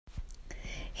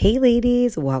Hey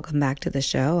ladies, welcome back to the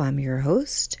show. I'm your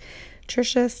host,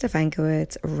 Trisha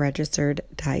Stefankowitz, registered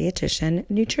dietitian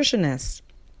nutritionist.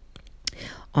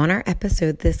 On our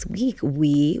episode this week,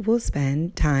 we will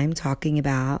spend time talking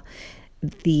about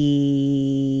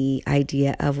the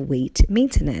idea of weight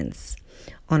maintenance.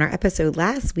 On our episode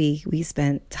last week, we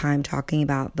spent time talking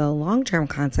about the long-term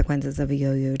consequences of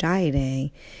yo-yo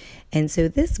dieting. And so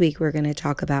this week, we're going to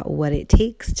talk about what it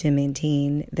takes to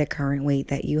maintain the current weight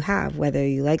that you have, whether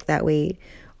you like that weight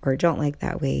or don't like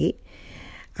that weight.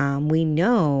 We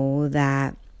know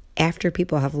that after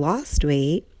people have lost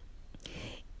weight,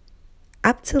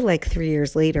 up to like 3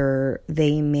 years later,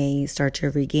 they may start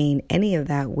to regain any of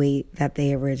that weight that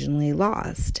they originally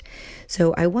lost.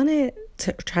 So I wanted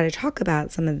to try to talk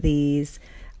about some of these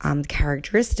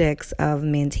characteristics of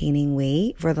maintaining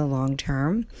weight for the long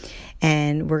term.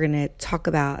 And we're going to talk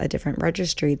about a different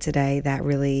registry today that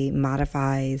really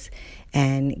modifies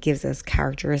and gives us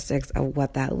characteristics of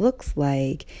what that looks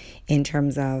like in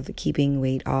terms of keeping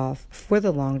weight off for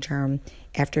the long term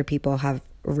after people have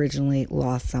originally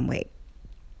lost some weight.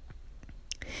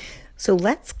 So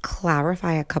let's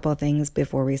clarify a couple of things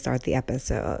before we start the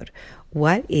episode.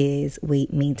 What is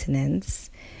weight maintenance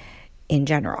in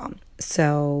general?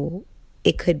 So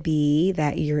it could be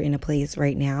that you're in a place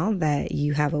right now that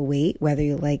you have a weight, whether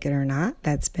you like it or not,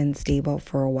 that's been stable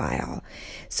for a while.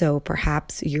 So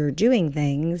perhaps you're doing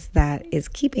things that is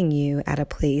keeping you at a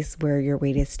place where your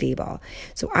weight is stable.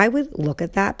 So I would look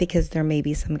at that because there may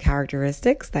be some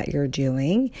characteristics that you're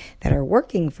doing that are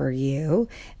working for you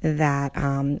that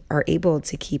are able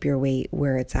to keep your weight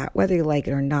where it's at, whether you like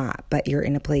it or not, but you're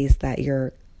in a place that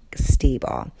you're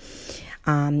stable.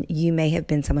 You may have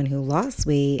been someone who lost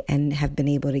weight and have been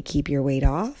able to keep your weight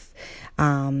off,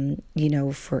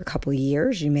 for a couple of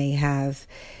years. You may have,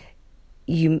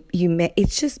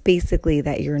 it's just basically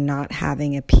that you're not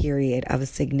having a period of a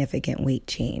significant weight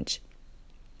change.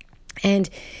 And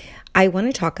I want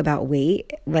to talk about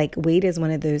weight. Like, weight is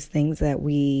one of those things that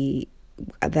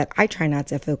I try not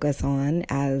to focus on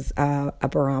as a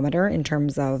barometer in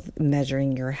terms of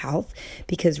measuring your health,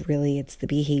 because really it's the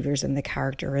behaviors and the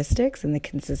characteristics and the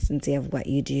consistency of what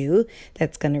you do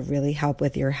that's going to really help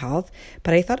with your health.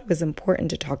 But I thought it was important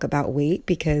to talk about weight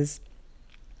because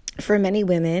for many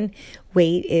women,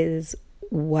 weight is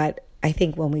what I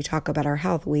think when we talk about our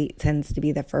health, weight tends to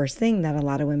be the first thing that a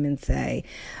lot of women say,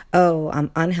 oh, I'm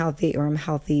unhealthy or I'm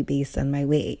healthy based on my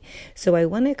weight. So I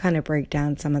want to kind of break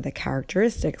down some of the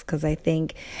characteristics because I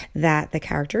think that the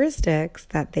characteristics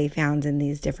that they found in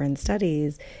these different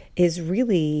studies is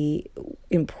really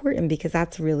important because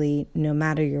that's really, no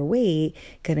matter your weight,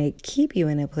 going to keep you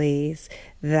in a place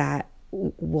that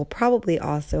will probably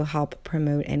also help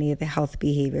promote any of the health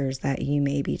behaviors that you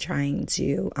may be trying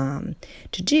to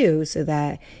do so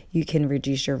that you can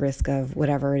reduce your risk of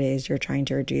whatever it is you're trying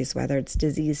to reduce, whether it's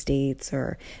disease states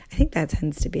or I think that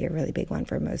tends to be a really big one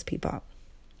for most people.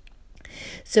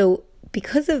 So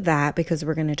because of that, because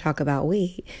we're going to talk about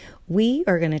weight, we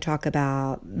are going to talk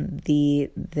about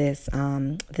this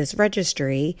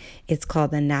registry. It's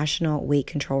called the National Weight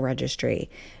Control Registry.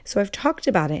 So I've talked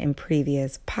about it in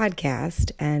previous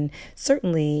podcasts, and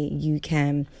certainly you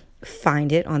can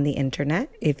find it on the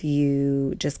internet if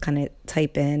you just kind of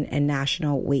type in a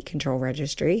National Weight Control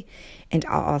Registry. And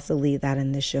I'll also leave that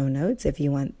in the show notes if you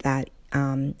want that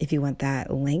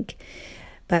link.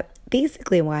 But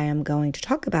basically why I'm going to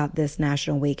talk about this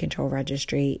National Weight Control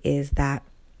Registry is that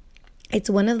it's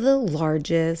one of the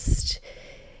largest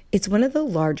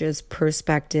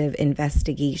prospective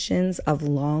investigations of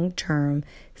long-term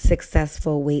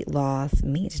successful weight loss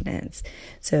maintenance.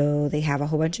 So they have a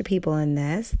whole bunch of people in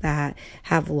this that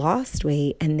have lost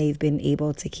weight and they've been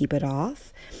able to keep it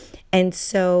off. And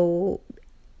so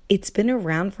it's been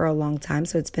around for a long time.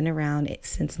 So it's been around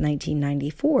since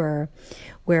 1994,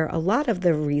 where a lot of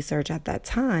the research at that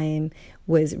time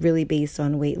was really based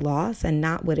on weight loss and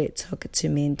not what it took to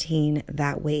maintain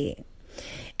that weight.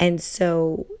 And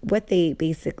so what they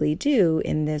basically do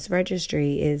in this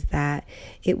registry is that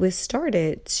it was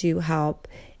started to help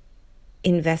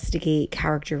investigate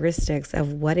characteristics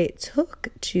of what it took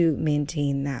to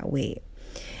maintain that weight.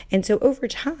 And so over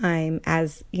time,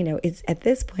 as you know, it's at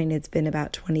this point, it's been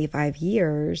about 25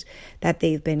 years that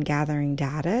they've been gathering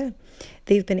data.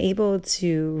 They've been able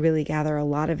to really gather a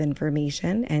lot of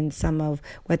information, and some of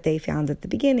what they found at the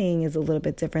beginning is a little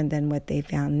bit different than what they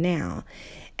found now.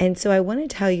 And so I want to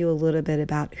tell you a little bit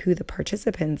about who the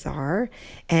participants are,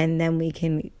 and then we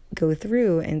can go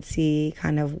through and see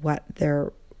kind of what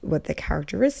their what the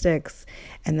characteristics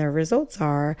and the results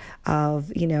are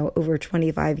of, over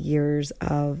 25 years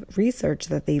of research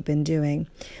that they've been doing.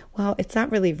 Well, it's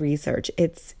not really research.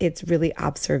 It's really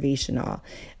observational.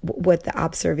 What the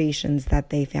observations that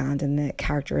they found and the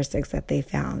characteristics that they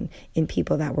found in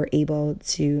people that were able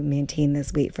to maintain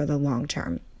this weight for the long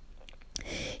term.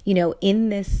 In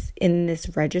this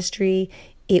registry,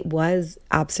 it was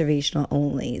observational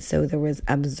only. So there was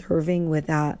observing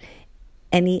without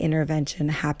any intervention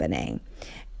happening.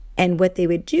 And what they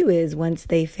would do is once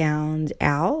they found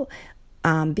out,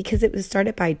 because it was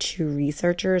started by two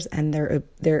researchers, and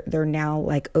they're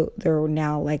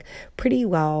now pretty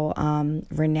well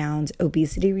renowned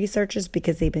obesity researchers,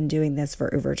 because they've been doing this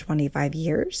for over 25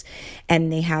 years,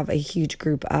 and they have a huge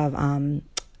group of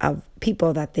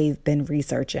people that they've been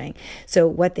researching. So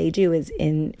what they do is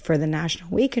for the National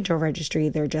Weight Control Registry,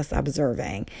 they're just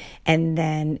observing, and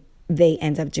then they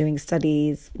end up doing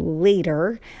studies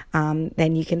later.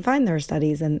 Then you can find their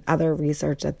studies and other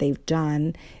research that they've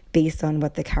done based on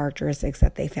what the characteristics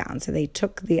that they found. So they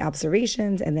took the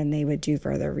observations and then they would do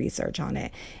further research on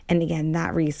it. And again,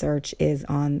 that research is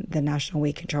on the National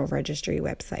Weight Control Registry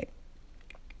website.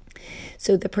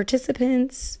 So the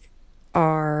participants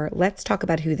let's talk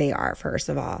about who they are first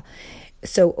of all.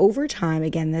 So over time,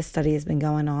 again, this study has been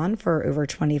going on for over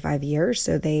 25 years.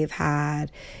 So they've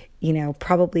had,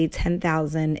 probably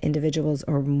 10,000 individuals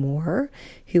or more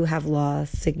who have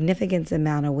lost significant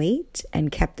amount of weight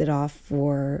and kept it off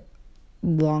for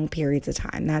long periods of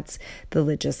time. That's the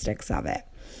logistics of it.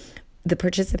 The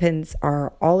participants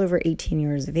are all over 18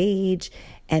 years of age,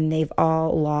 and they've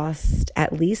all lost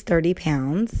at least 30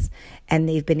 pounds, and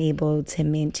they've been able to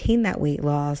maintain that weight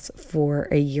loss for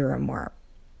a year or more.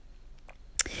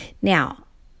 Now,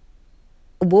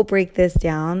 we'll break this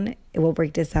down a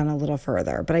little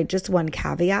further, but one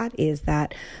caveat is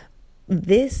that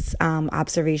this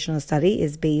observational study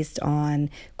is based on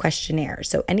questionnaires.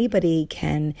 So anybody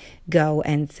can go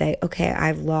and say, okay,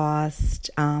 I've lost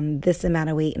this amount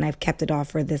of weight and I've kept it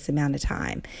off for this amount of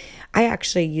time. I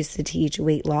actually used to teach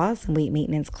weight loss and weight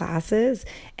maintenance classes,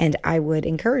 and I would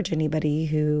encourage anybody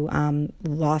who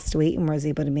lost weight and was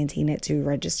able to maintain it to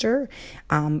register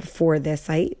for this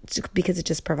site, because it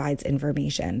just provides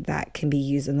information that can be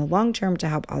used in the long term to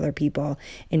help other people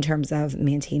in terms of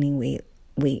maintaining weight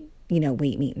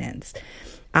maintenance.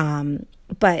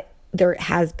 But there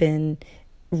has been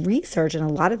research, and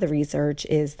a lot of the research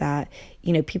is that,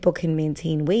 people can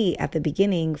maintain weight at the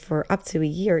beginning for up to a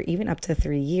year, even up to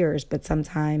 3 years. But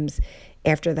sometimes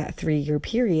after that 3-year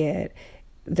period,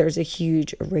 there's a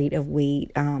huge rate of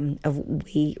weight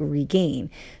regain.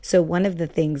 So one of the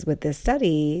things with this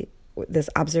study, this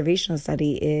observational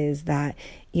study, is that,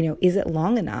 is it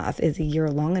long enough? Is a year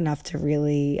long enough to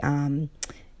really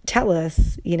tell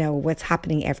us, what's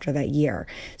happening after that year?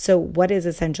 So what is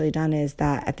essentially done is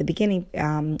that at the beginning,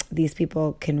 these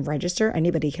people can register,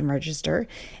 anybody can register,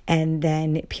 and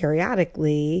then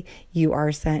periodically you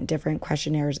are sent different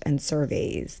questionnaires and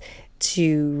surveys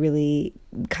to really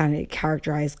kind of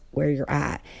characterize where you're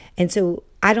at. And so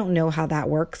I don't know how that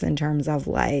works in terms of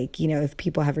if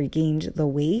people have regained the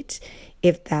weight,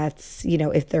 if that's,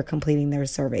 if they're completing their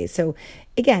surveys. So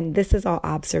again, this is all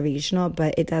observational,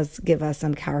 but it does give us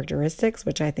some characteristics,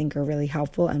 which I think are really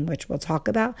helpful and which we'll talk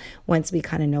about once we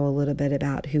kind of know a little bit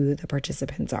about who the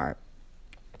participants are.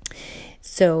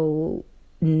 So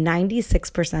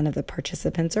 96% of the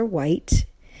participants are white.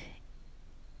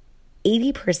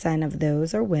 80% of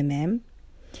those are women.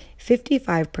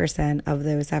 55% of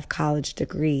those have college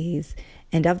degrees,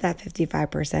 and of that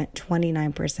 55%,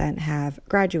 29% have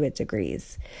graduate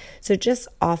degrees. So just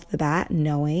off the bat,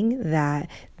 knowing that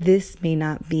this may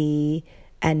not be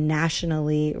a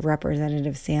nationally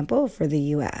representative sample for the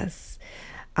U.S.,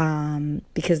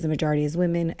 because the majority is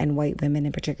women, and white women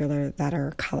in particular that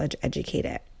are college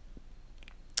educated.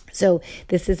 So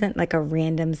this isn't like a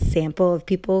random sample of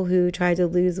people who try to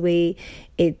lose weight.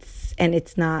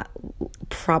 It's not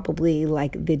probably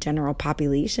like the general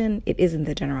population. It isn't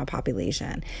the general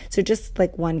population. So just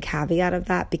like one caveat of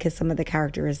that, because some of the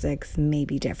characteristics may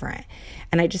be different.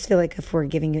 And I just feel like if we're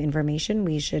giving you information,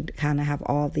 we should kind of have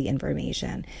all the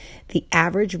information. The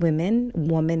average woman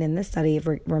in the study,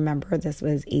 remember this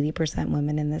was 80%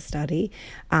 women in this study,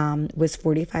 was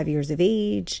 45 years of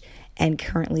age and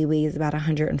currently weighs about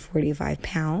 145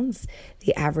 pounds.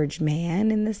 The average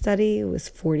man in the study was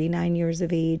 49 years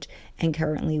of age and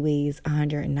currently weighs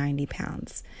 190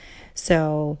 pounds.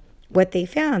 So what they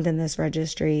found in this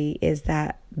registry is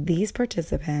that these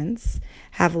participants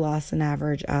have lost an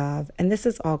average of, and this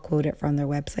is all quoted from their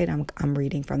website, I'm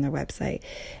reading from their website,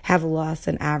 have lost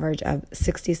an average of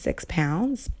 66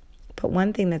 pounds But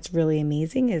one thing that's really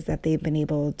amazing is that they've been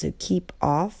able to keep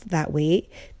off that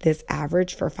weight, this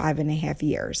average, for 5.5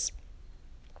 years.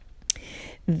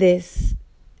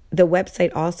 The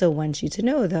website also wants you to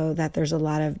know, though, that there's a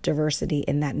lot of diversity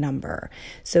in that number.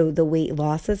 So the weight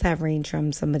losses have ranged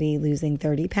from somebody losing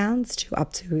 30 pounds to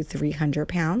up to 300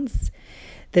 pounds.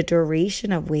 The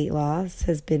duration of weight loss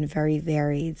has been very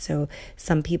varied. So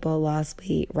some people lost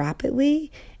weight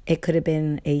rapidly. It could have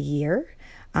been a year.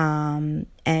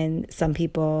 And some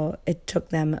people, it took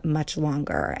them much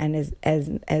longer. And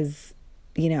as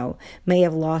you know, may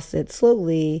have lost it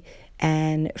slowly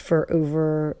and for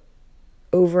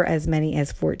over as many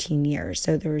as 14 years.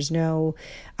 So there was no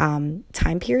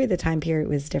time period. The time period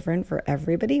was different for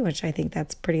everybody, which I think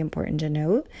that's pretty important to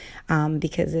note,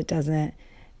 because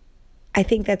I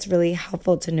think that's really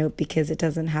helpful to note, because it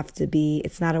doesn't have to be,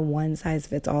 it's not a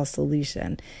one-size-fits-all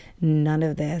solution. None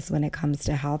of this, when it comes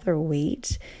to health or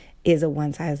weight, is a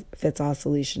one-size-fits-all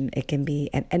solution. It can be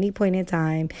at any point in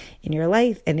time in your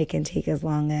life, and it can take as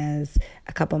long as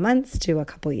a couple months to a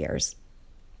couple years.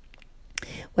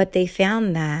 What they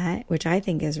found that, which I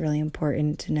think is really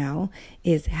important to know,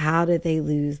 is how did they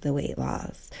lose the weight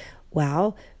loss?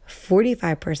 Well,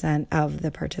 45% of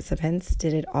the participants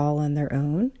did it all on their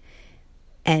own,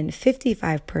 and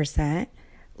 55%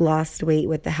 lost weight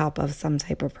with the help of some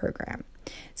type of program.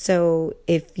 So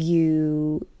if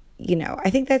I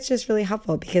think that's just really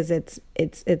helpful, because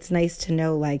it's nice to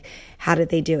know, like, how did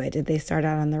they do it? Did they start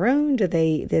out on their own? Did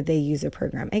they use a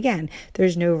program? Again,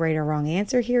 there's no right or wrong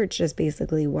answer here. It's just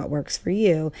basically what works for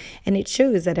you. And it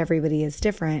shows that everybody is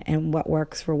different, and what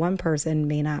works for one person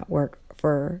may not work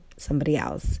for somebody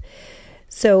else.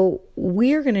 So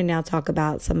we're going to now talk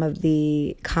about some of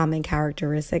the common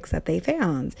characteristics that they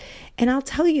found. And I'll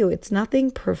tell you, it's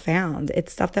nothing profound.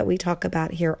 It's stuff that we talk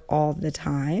about here all the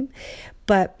time.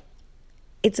 But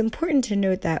it's important to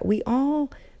note that we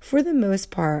all, for the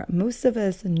most part, most of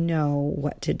us know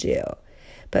what to do.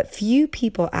 But few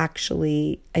people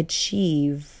actually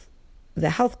achieve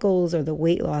the health goals or the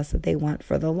weight loss that they want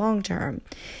for the long term,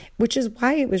 which is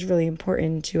why it was really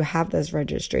important to have this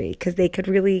registry, because they could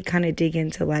really kind of dig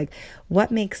into, like,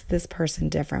 what makes this person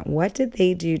different? What did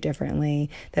they do differently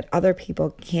that other people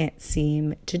can't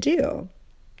seem to do?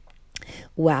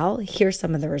 Well, here's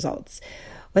some of the results.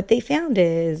 What they found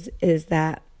is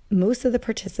that most of the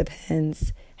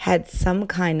participants had some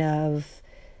kind of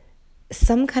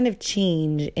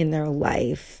change in their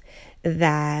life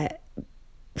that,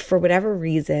 for whatever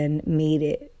reason, made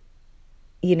it,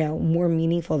 more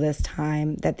meaningful this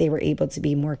time, that they were able to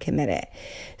be more committed.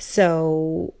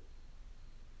 So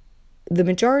the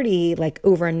majority, like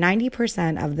over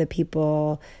 90% of the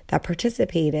people that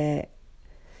participated,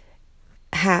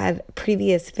 had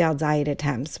previous failed diet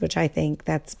attempts, which I think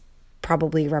that's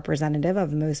probably representative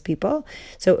of most people.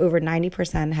 So over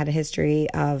 90% had a history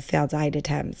of failed diet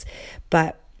attempts,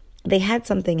 but they had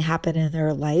something happen in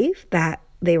their life that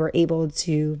they were able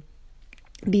to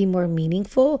be more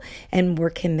meaningful and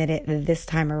more committed this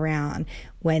time around,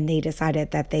 when they decided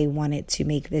that they wanted to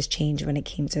make this change when it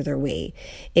came to their weight.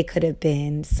 It could have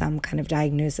been some kind of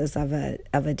diagnosis of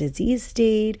a disease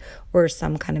state, or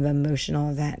some kind of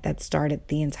emotional event that started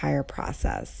the entire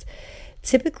process.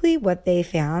 Typically what they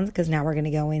found, because now we're going to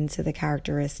go into the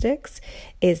characteristics,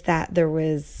 is that there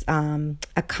was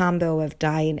a combo of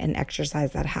diet and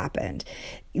exercise that happened.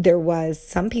 There was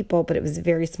some people, but it was a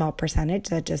very small percentage,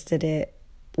 that just did it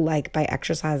like by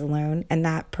exercise alone. And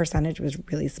that percentage was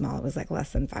really small. It was like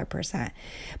less than 5%.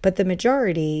 But the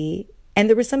majority, and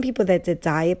there were some people that did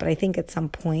diet, but I think at some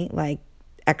point, like,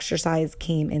 exercise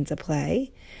came into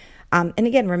play. And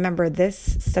again, remember,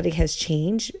 this study has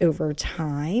changed over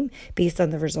time based on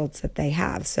the results that they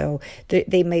have. So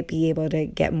they might be able to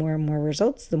get more and more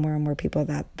results the more and more people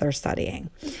that they're studying.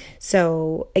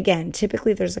 So again,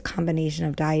 typically there's a combination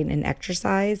of diet and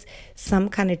exercise. Some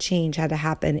kind of change had to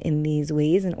happen in these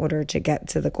ways in order to get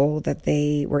to the goal that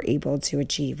they were able to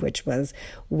achieve, which was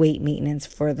weight maintenance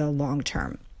for the long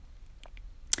term.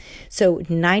 So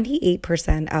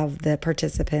 98% of the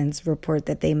participants report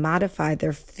that they modified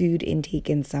their food intake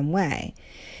in some way.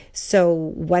 So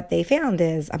what they found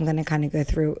is, I'm going to kind of go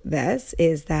through this,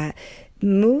 is that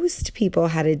most people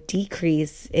had a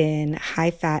decrease in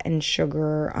high fat and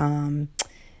sugar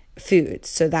foods.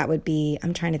 So that would be,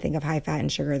 I'm trying to think of high fat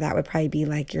and sugar. That would probably be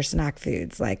like your snack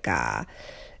foods, like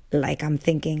I'm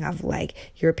thinking of like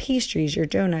your pastries, your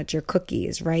donuts, your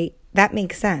cookies, right? That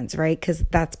makes sense, right? Because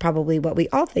that's probably what we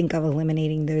all think of,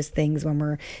 eliminating those things when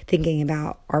we're thinking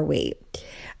about our weight.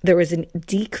 There was a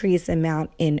decreased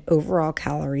amount in overall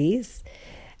calories.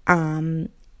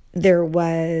 There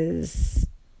was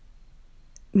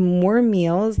more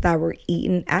meals that were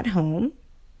eaten at home.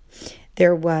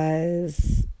 There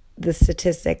was the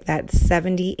statistic that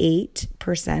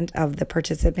 78% of the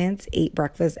participants ate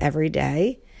breakfast every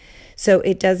day. So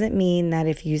it doesn't mean that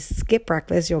if you skip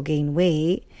breakfast, you'll gain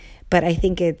weight. But I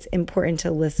think it's important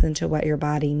to listen to what your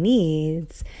body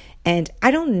needs. And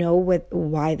I don't know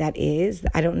why that is.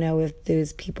 I don't know if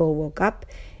those people woke up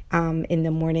in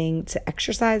the morning to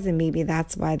exercise, and maybe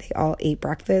that's why they all ate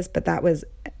breakfast. But that was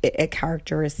a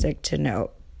characteristic to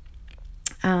note.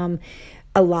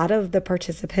 A lot of the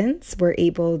participants were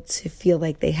able to feel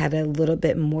like they had a little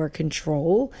bit more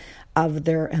control of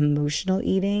their emotional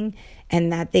eating,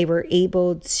 and that they were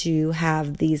able to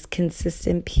have these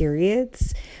consistent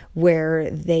periods where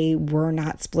they were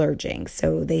not splurging.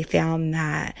 So they found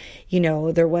that,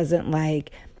 there wasn't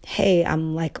like, hey,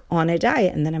 I'm like on a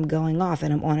diet and then I'm going off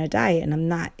and I'm on a diet and I'm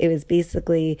not. It was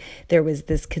basically, there was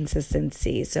this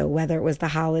consistency. So whether it was the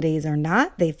holidays or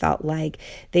not, they felt like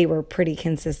they were pretty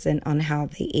consistent on how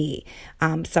they ate.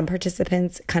 Some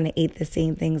participants kind of ate the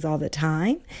same things all the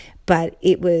time, but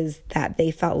it was that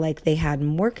they felt like they had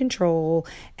more control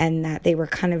and that they were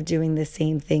kind of doing the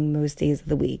same thing most days of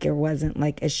the week. It wasn't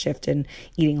like a shift in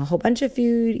eating a whole bunch of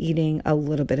food, eating a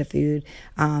little bit of food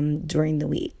during the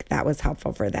week. That was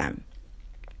helpful for them.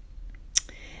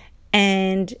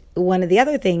 And one of the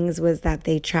other things was that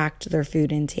they tracked their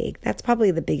food intake. That's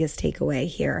probably the biggest takeaway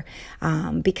here,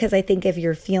 because I think if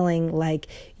you're feeling like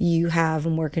you have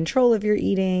more control of your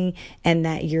eating and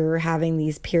that you're having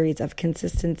these periods of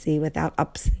consistency without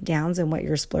ups and downs and what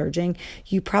you're splurging,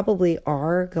 you probably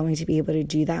are going to be able to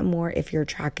do that more if you're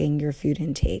tracking your food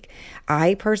intake.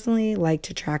 I personally like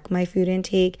to track my food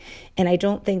intake, and I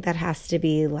don't think that has to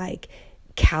be like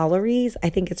calories. I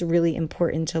think it's really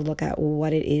important to look at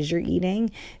what it is you're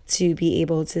eating to be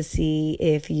able to see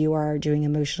if you are doing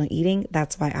emotional eating.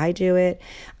 That's why I do it.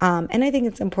 And I think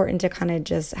it's important to kind of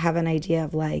just have an idea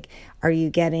of like, are you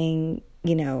getting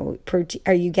protein?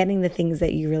 Are you getting the things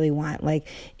that you really want? Like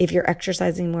if you're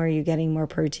exercising more, are you getting more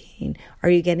protein? Are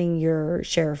you getting your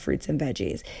share of fruits and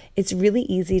veggies? It's really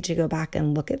easy to go back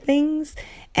and look at things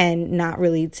and not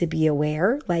really to be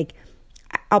aware. Like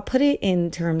I'll put it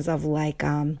in terms of like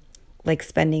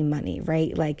spending money,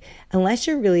 right? Like unless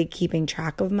you're really keeping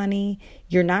track of money,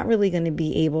 you're not really going to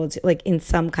be able to, like in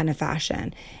some kind of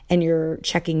fashion, and you're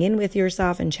checking in with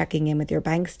yourself and checking in with your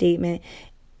bank statement.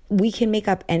 We can make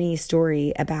up any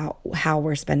story about how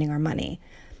we're spending our money.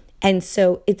 And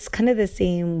so it's kind of the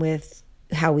same with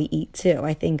how we eat too.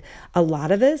 I think a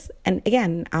lot of us, and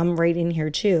again, I'm right in here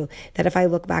too, that if I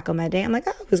look back on my day, I'm like,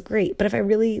 oh, it was great. But if I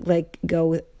really like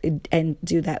go and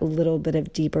do that little bit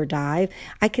of deeper dive,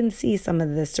 I can see some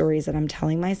of the stories that I'm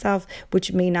telling myself,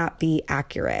 which may not be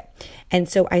accurate. And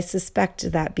so I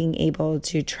suspect that being able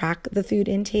to track the food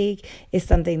intake is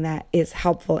something that is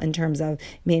helpful in terms of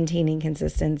maintaining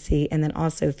consistency and then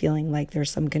also feeling like there's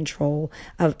some control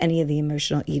of any of the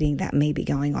emotional eating that may be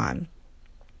going on.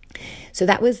 So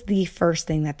that was the first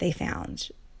thing that they found.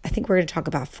 I think we're going to talk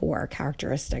about 4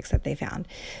 characteristics that they found.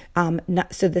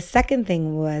 So the second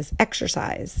thing was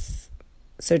exercise.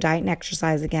 So diet and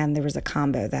exercise, again, there was a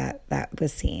combo that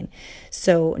was seen.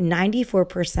 So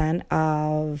 94%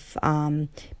 of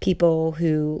people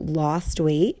who lost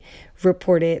weight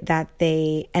reported that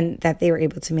they were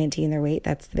able to maintain their weight.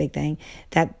 That's the big thing.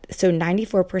 So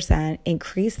 94%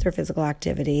 increased their physical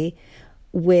activity,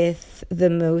 with the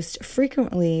most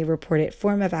frequently reported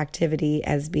form of activity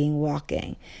as being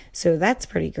walking. So that's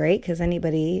pretty great because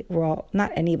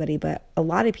not anybody, but a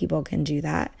lot of people can do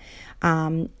that.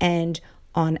 And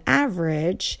on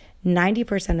average,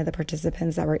 90% of the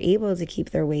participants that were able to keep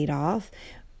their weight off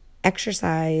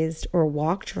exercised or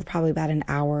walked for probably about an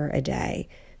hour a day.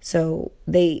 So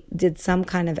they did some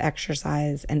kind of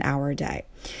exercise an hour a day.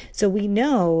 So we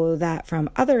know that from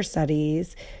other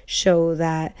studies show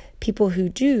that people who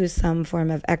do some form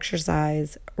of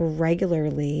exercise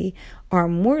regularly are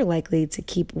more likely to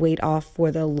keep weight off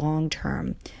for the long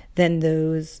term than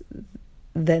those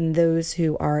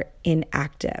who are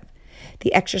inactive.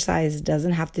 The exercise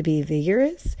doesn't have to be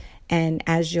vigorous, and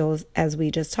as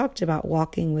we just talked about,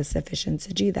 walking was sufficient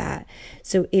to do that.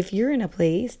 So if you're in a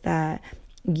place that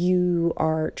you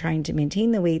are trying to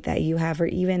maintain the weight that you have, or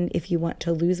even if you want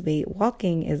to lose weight,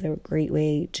 walking is a great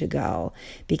way to go,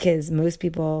 because most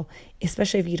people,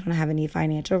 especially if you don't have any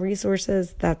financial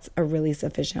resources, that's a really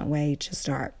sufficient way to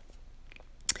start.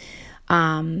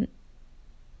 One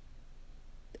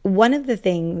one of the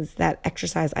things that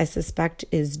exercise, I suspect,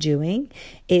 is doing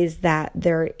is that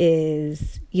there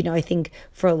is, I think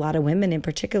for a lot of women in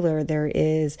particular, there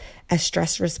is a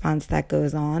stress response that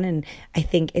goes on. And I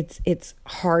think it's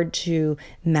hard to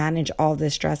manage all the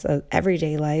stress of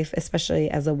everyday life, especially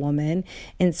as a woman.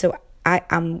 And so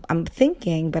I'm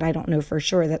thinking, but I don't know for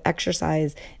sure, that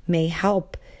exercise may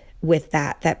help with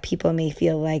that people may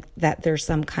feel like that there's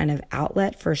some kind of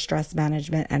outlet for stress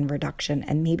management and reduction.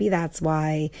 And maybe that's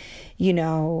why,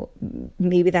 the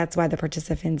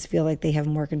participants feel like they have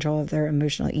more control of their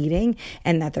emotional eating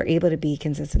and that they're able to be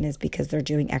consistent is because they're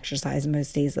doing exercise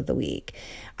most days of the week.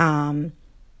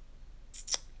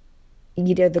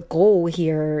 The goal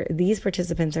here, these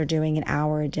participants are doing an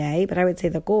hour a day, but I would say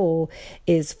the goal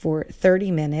is for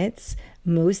 30 minutes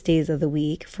most days of the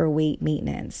week for weight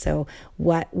maintenance. So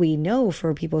what we know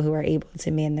for people who are able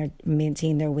to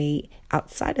maintain their weight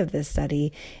outside of this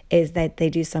study is that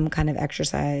they do some kind of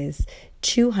exercise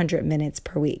 200 minutes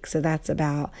per week. So that's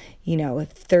about,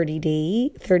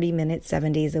 30 minutes,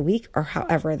 7 days a week, or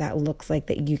however that looks like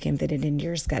that you can fit it into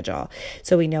your schedule.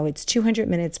 So we know it's 200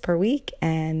 minutes per week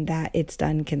and that it's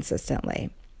done consistently.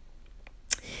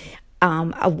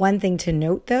 One thing to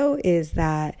note though is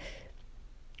that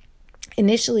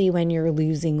initially, when you're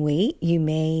losing weight, you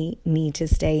may need to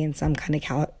stay in some kind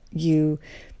of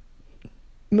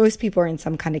most people are in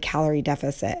some kind of calorie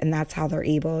deficit, and that's how they're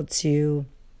able to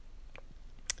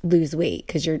lose weight,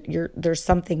 because there's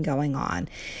something going on.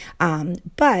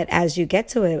 But as you get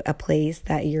to a place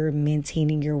that you're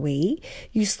maintaining your weight,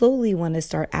 you slowly want to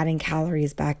start adding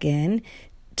calories back in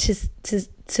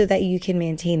so that you can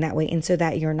maintain that weight and so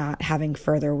that you're not having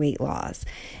further weight loss.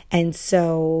 And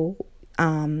so,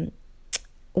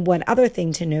 one other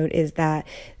thing to note is that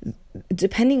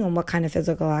depending on what kind of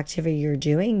physical activity you're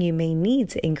doing, you may need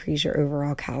to increase your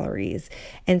overall calories.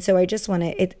 And so I just want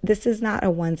to, this is not a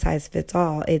one size fits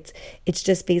all. It's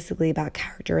just basically about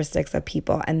characteristics of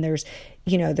people. And there's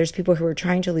people who are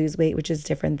trying to lose weight, which is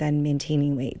different than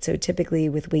maintaining weight. So typically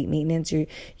with weight maintenance,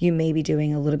 you may be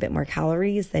doing a little bit more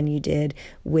calories than you did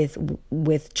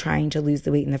with trying to lose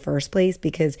the weight in the first place,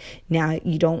 because now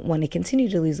you don't want to continue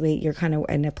to lose weight. You're kind of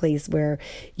in a place where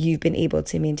you've been able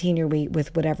to maintain your weight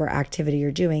with whatever activity you're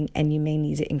doing, and you may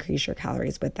need to increase your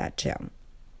calories with that too.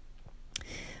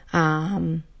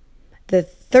 The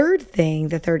third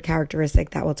characteristic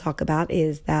that we'll talk about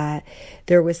is that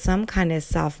there was some kind of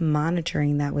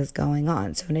self-monitoring that was going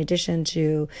on. So in addition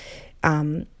to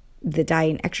the diet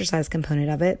and exercise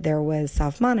component of it, there was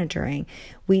self-monitoring.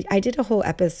 I did a whole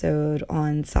episode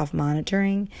on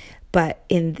self-monitoring, but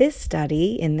in this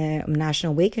study, in the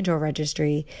National Weight Control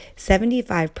Registry,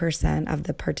 75% of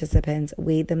the participants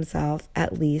weighed themselves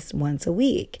at least once a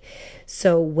week.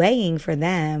 So weighing for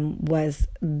them was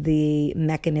the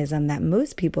mechanism that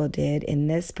most people did in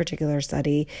this particular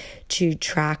study to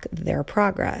track their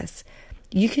progress.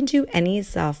 You can do any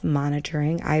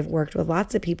self-monitoring. I've worked with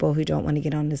lots of people who don't want to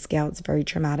get on the scale. It's very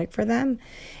traumatic for them.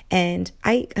 And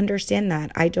I understand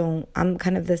that. I'm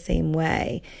kind of the same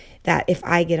way, that if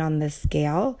I get on the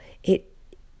scale,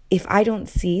 if I don't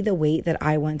see the weight that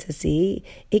I want to see,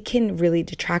 it can really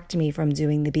detract me from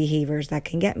doing the behaviors that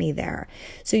can get me there.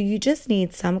 So you just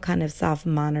need some kind of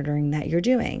self-monitoring that you're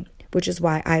doing, which is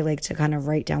why I like to kind of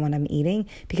write down what I'm eating,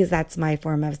 because that's my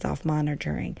form of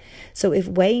self-monitoring. So if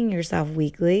weighing yourself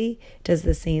weekly does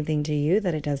the same thing to you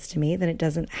that it does to me, then it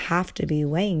doesn't have to be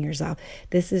weighing yourself.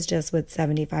 This is just what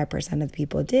 75% of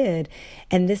people did.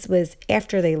 And this was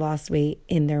after they lost weight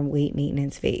in their weight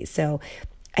maintenance phase. So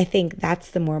I think that's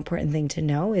the more important thing to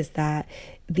know, is that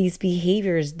these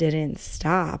behaviors didn't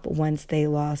stop once they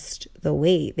lost the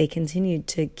weight. They continued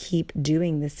to keep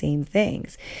doing the same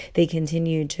things. They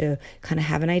continued to kind of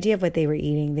have an idea of what they were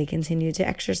eating. They continued to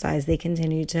exercise. They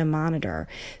continued to monitor.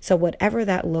 So whatever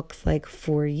that looks like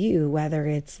for you, whether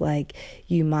it's like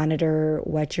you monitor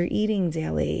what you're eating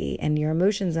daily and your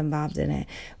emotions involved in it,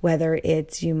 whether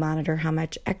it's you monitor how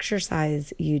much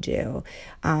exercise you do,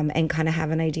 and kind of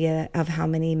have an idea of how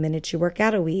many minutes you work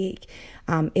out a week.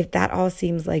 If that all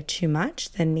seems like too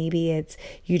much, then maybe it's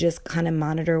you just kind of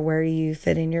monitor where you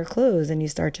fit in your clothes, and you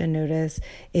start to notice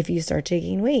if you start to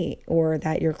gain weight or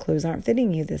that your clothes aren't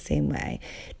fitting you the same way.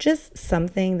 Just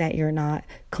something that you're not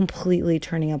completely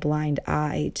turning a blind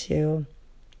eye to,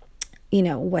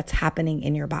 what's happening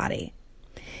in your body.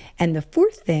 And the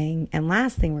fourth thing and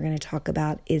last thing we're going to talk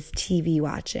about is TV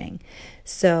watching.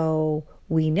 So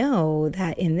we know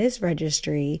that in this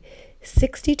registry,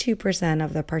 62%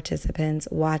 of the participants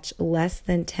watch less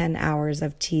than 10 hours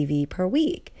of TV per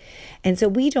week. And so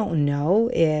we don't know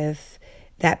if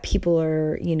that people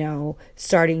are,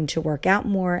 starting to work out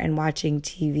more and watching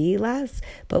TV less.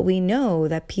 But we know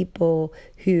that people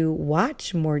who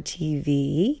watch more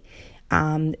TV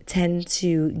tend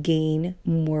to gain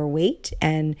more weight,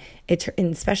 and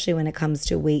especially when it comes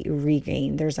to weight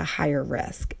regain, there's a higher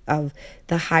risk of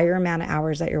the higher amount of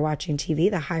hours that you're watching TV,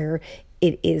 the higher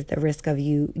it is the risk of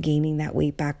you gaining that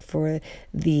weight back for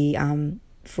the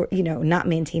not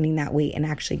maintaining that weight and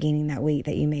actually gaining that weight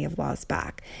that you may have lost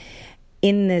back.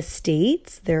 In the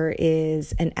States, there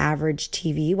is an average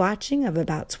TV watching of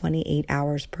about 28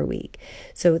 hours per week.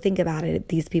 So think about it.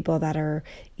 These people that are,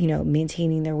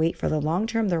 maintaining their weight for the long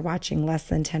term, they're watching less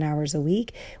than 10 hours a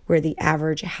week, where the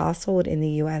average household in the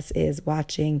U.S. is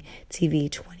watching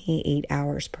TV 28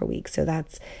 hours per week. So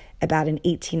that's about an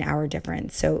 18-hour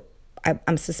difference. So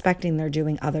I'm suspecting they're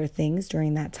doing other things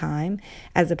during that time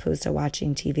as opposed to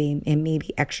watching TV, and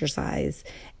maybe exercise,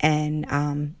 and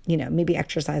maybe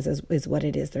exercise is what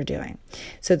it is they're doing.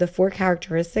 So the 4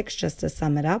 characteristics, just to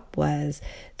sum it up, was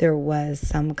there was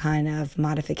some kind of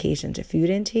modification to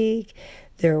food intake.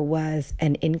 There was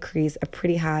an increase, a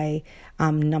pretty high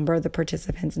number of the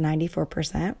participants,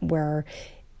 94%, were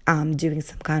doing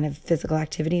some kind of physical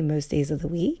activity most days of the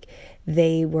week.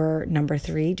 They were, number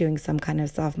 3, doing some kind of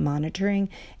self-monitoring,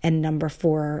 and number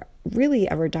 4, really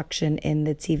a reduction in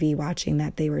the TV watching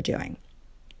that they were doing.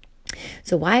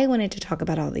 So why I wanted to talk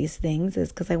about all these things is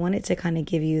because I wanted to kind of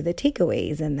give you the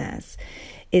takeaways in this,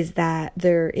 is that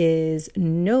there is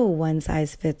no one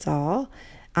size fits all.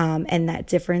 And that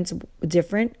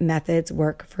different methods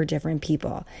work for different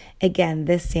people. Again,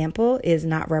 this sample is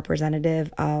not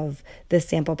representative of the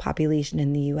sample population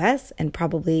in the US, and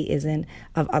probably isn't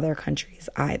of other countries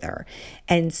either.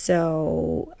 And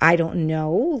so I don't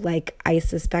know, I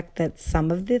suspect that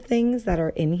some of the things that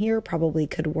are in here probably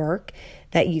could work,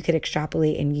 that you could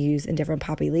extrapolate and use in different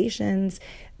populations.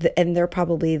 And they're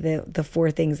probably the 4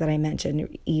 things that I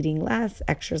mentioned: eating less,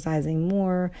 exercising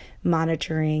more,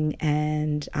 monitoring,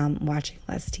 and watching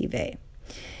less TV.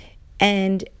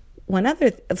 And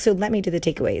so let me do the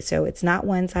takeaways. So it's not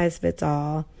one size fits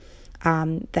all.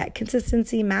 That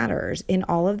consistency matters. In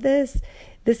all of this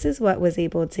is what was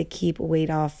able to keep weight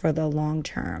off for the long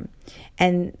term.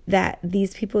 And that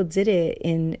these people did it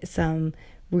in some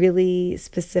really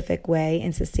specific way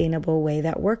and sustainable way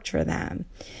that worked for them.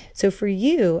 So for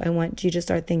you, I want you to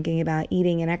start thinking about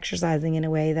eating and exercising in a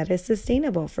way that is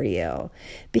sustainable for you,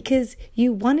 because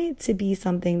you want it to be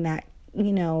something that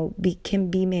can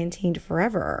be maintained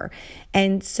forever.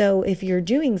 And so if you're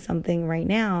doing something right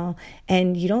now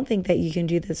and you don't think that you can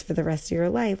do this for the rest of your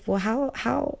life, well,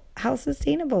 how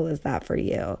sustainable is that for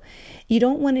you? You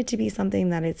don't want it to be something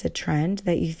that it's a trend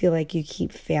that you feel like you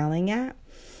keep failing at.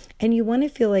 And you want to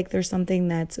feel like there's something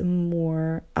that's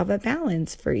more of a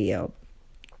balance for you.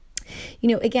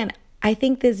 Again, I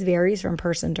think this varies from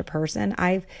person to person.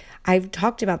 I've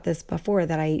talked about this before,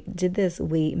 that I did this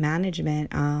weight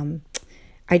management.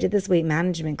 I did this weight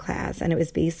management class, and it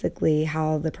was basically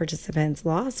how the participants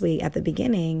lost weight at the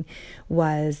beginning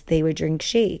was they would drink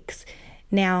shakes.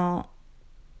 Now,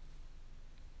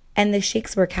 and the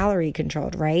shakes were calorie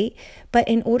controlled, right? But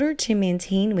in order to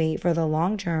maintain weight for the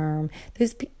long term,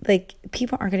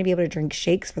 people aren't going to be able to drink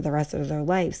shakes for the rest of their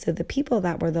life. So the people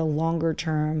that were the longer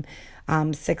term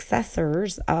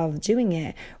successors of doing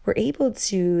it were able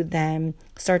to then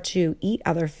start to eat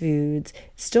other foods,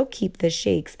 still keep the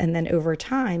shakes, and then over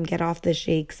time get off the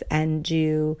shakes and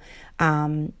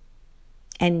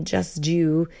just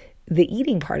do the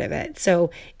eating part of it.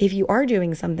 So if you are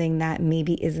doing something that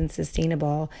maybe isn't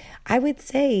sustainable, I would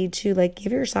say to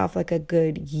give yourself a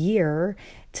good year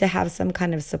to have some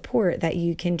kind of support that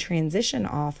you can transition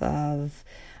off of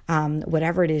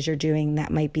whatever it is you're doing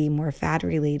that might be more fad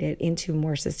related into a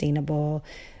more sustainable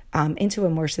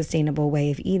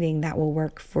way of eating that will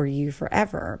work for you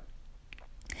forever.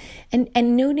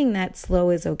 And noting that slow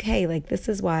is okay. This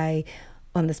is why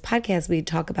on this podcast we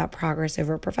talk about progress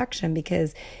over perfection,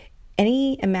 because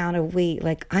any amount of weight,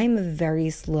 I'm a very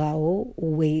slow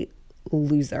weight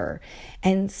loser.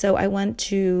 And so I want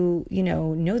to,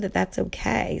 know that that's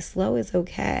okay. Slow is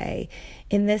okay.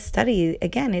 In this study,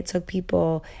 again, it took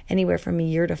people anywhere from a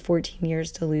year to 14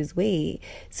 years to lose weight.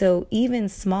 So even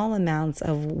small amounts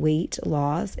of weight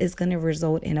loss is going to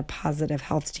result in a positive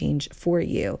health change for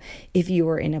you if you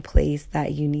are in a place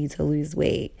that you need to lose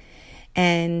weight.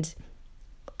 And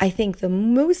I think the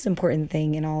most important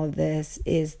thing in all of this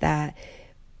is that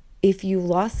if you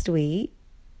lost weight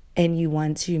and you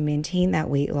want to maintain that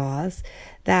weight loss,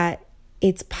 that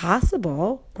it's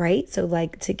possible, right? So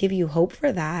like to give you hope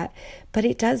for that, but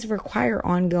it does require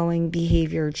ongoing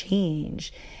behavior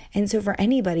change. And so for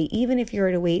anybody, even if you're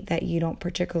at a weight that you don't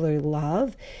particularly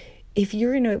love, if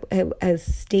you're in a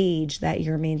stage that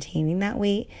you're maintaining that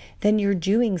weight, then you're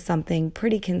doing something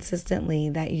pretty consistently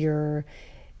that you're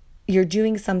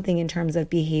doing something in terms of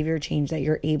behavior change that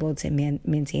you're able to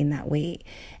maintain that weight.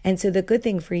 And so the good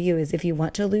thing for you is if you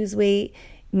want to lose weight,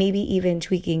 maybe even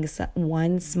tweaking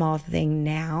one small thing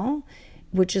now,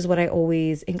 which is what I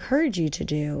always encourage you to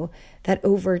do, that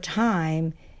over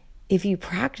time, if you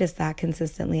practice that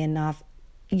consistently enough,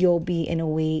 you'll be in a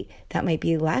weight that might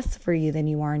be less for you than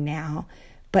you are now.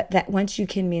 But that once you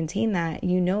can maintain that,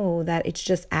 you know that it's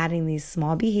just adding these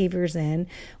small behaviors in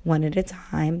one at a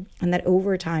time, and that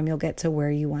over time you'll get to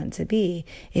where you want to be.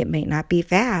 It may not be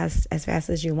as fast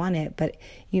as you want it, but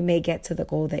you may get to the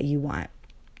goal that you want.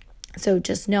 So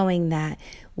just knowing that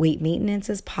weight maintenance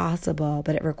is possible,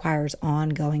 but it requires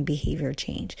ongoing behavior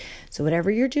change. So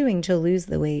whatever you're doing to lose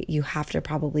the weight, you have to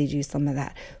probably do some of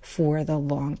that for the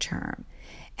long term.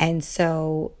 And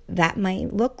so that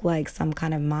might look like some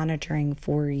kind of monitoring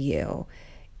for you.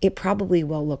 It probably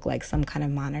will look like some kind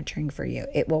of monitoring for you.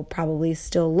 It will probably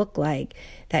still look like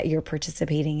that you're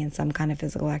participating in some kind of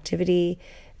physical activity,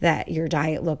 that your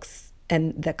diet looks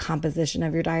and the composition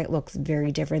of your diet looks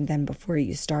very different than before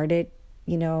you started,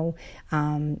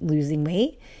 losing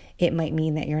weight. It might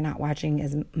mean that you're not watching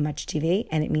as much TV,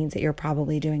 and it means that you're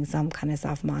probably doing some kind of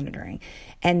self-monitoring.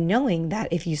 And knowing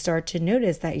that if you start to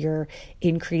notice that you're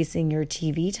increasing your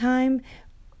TV time,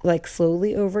 like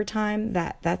slowly over time,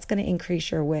 that's going to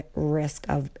increase your risk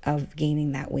of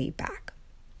gaining that weight back.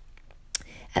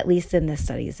 At least in the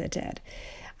studies it did.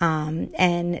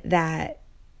 And that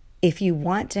if you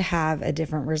want to have a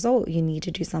different result, you need to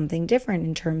do something different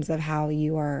in terms of how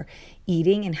you are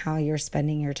eating and how you're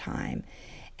spending your time.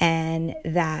 And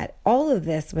that all of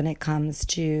this, when it comes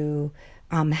to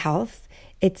health,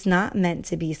 it's not meant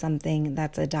to be something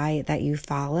that's a diet that you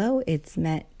follow. It's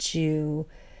meant to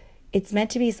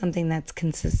be something that's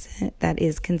consistent, that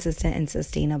is consistent and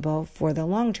sustainable for the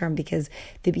long term, because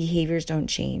the behaviors don't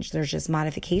change. There's just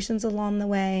modifications along the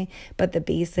way, but the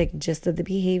basic gist of the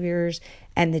behaviors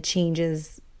and the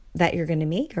changes that you're going to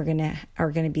make are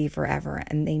going to be forever,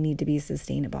 and they need to be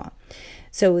sustainable.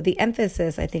 So the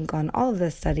emphasis, I think, on all of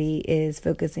this study is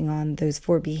focusing on those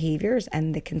 4 behaviors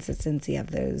and the consistency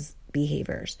of those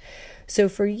behaviors. So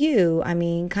for you,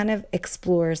 kind of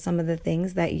explore some of the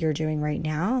things that you're doing right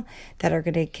now that are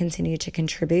going to continue to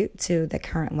contribute to the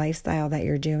current lifestyle that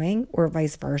you're doing, or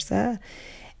vice versa.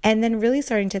 And then really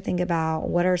starting to think about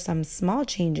what are some small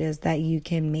changes that you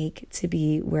can make to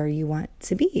be where you want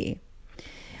to be.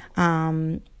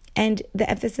 And the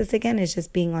emphasis, again, is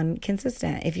just being on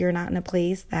consistent. If you're not in a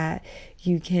place that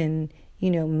you can,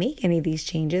 make any of these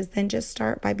changes, then just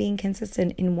start by being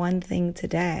consistent in one thing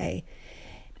today.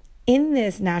 In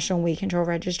this National Weight Control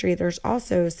Registry, there's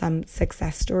also some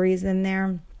success stories in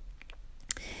there.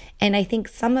 And I think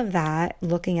some of that,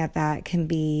 looking at that, can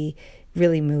be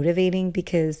really motivating,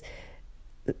 because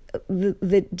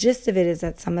the gist of it is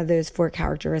that some of those 4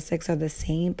 characteristics are the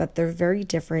same, but they're very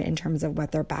different in terms of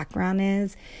what their background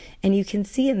is. And you can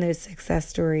see in those success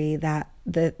story that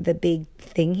the big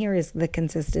thing here is the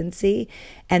consistency,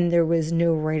 and there was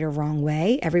no right or wrong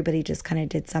way. Everybody just kind of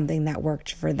did something that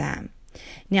worked for them.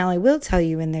 Now, I will tell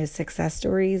you in those success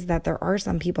stories that there are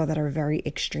some people that are very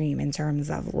extreme in terms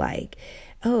of like,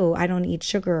 oh, I don't eat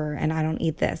sugar and I don't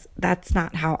eat this. That's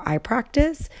not how I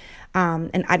practice.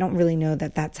 And I don't really know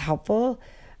that that's helpful.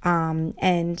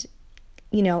 And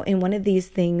in one of these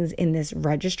things in this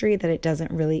registry that it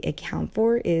doesn't really account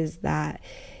for is that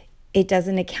it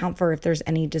doesn't account for if there's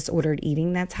any disordered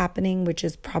eating that's happening, which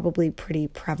is probably pretty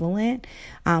prevalent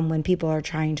when people are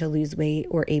trying to lose weight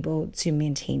or able to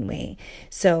maintain weight.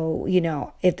 So,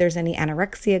 if there's any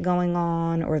anorexia going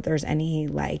on, or if there's any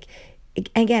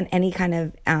any kind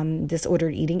of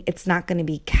disordered eating, it's not going to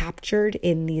be captured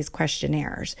in these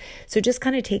questionnaires. So just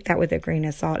kind of take that with a grain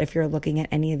of salt if you're looking at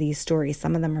any of these stories.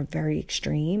 Some of them are very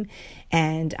extreme,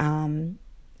 and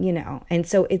and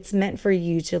so it's meant for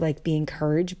you to be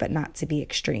encouraged, but not to be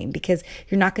extreme, because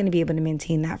you're not going to be able to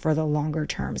maintain that for the longer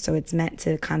term. So it's meant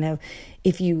to kind of,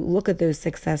 if you look at those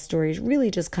success stories,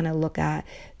 really just kind of look at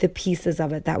the pieces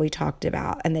of it that we talked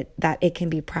about, and that it can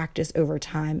be practiced over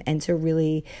time, and to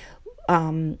really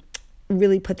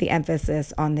put the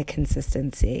emphasis on the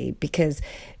consistency, because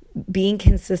being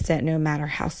consistent, no matter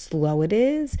how slow it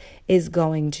is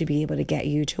going to be able to get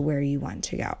you to where you want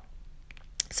to go.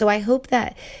 So I hope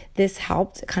that this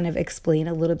helped kind of explain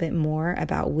a little bit more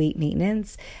about weight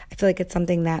maintenance. I feel like it's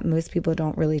something that most people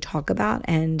don't really talk about,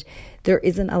 and there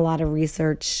isn't a lot of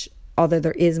research, although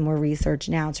there is more research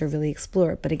now to really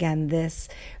explore it. But again, this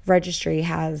registry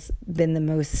has been the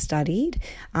most studied,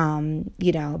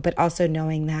 but also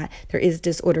knowing that there is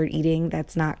disordered eating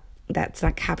that's not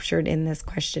captured in this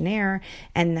questionnaire,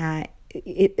 and that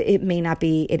it may not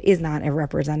be, it is not a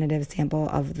representative sample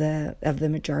of the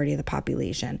majority of the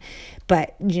population.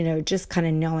 But, just kind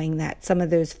of knowing that some of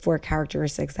those 4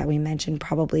 characteristics that we mentioned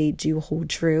probably do hold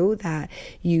true, that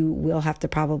you will have to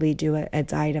probably do a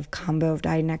diet of combo of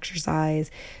diet and exercise,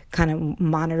 kind of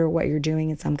monitor what you're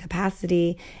doing in some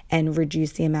capacity, and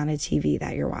reduce the amount of TV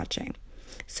that you're watching.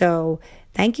 So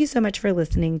thank you so much for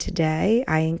listening today.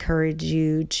 I encourage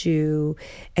you to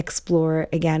explore,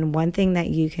 again, one thing that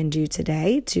you can do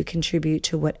today to contribute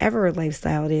to whatever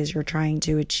lifestyle it is you're trying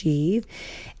to achieve,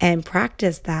 and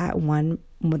practice that one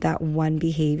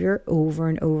behavior over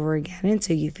and over again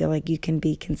until you feel like you can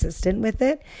be consistent with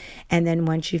it. And then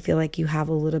once you feel like you have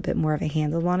a little bit more of a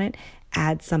handle on it,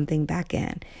 add something back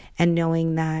in. And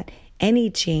knowing that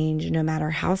any change, no matter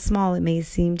how small it may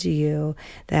seem to you,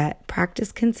 that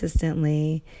practice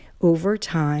consistently over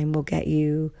time will get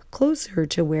you closer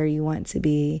to where you want to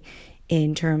be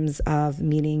in terms of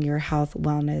meeting your health,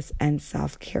 wellness, and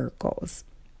self-care goals.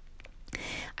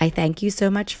 I thank you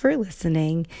so much for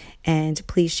listening, and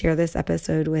please share this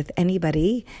episode with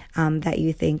anybody that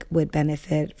you think would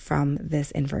benefit from this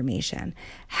information.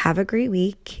 Have a great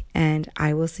week, and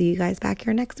I will see you guys back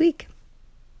here next week.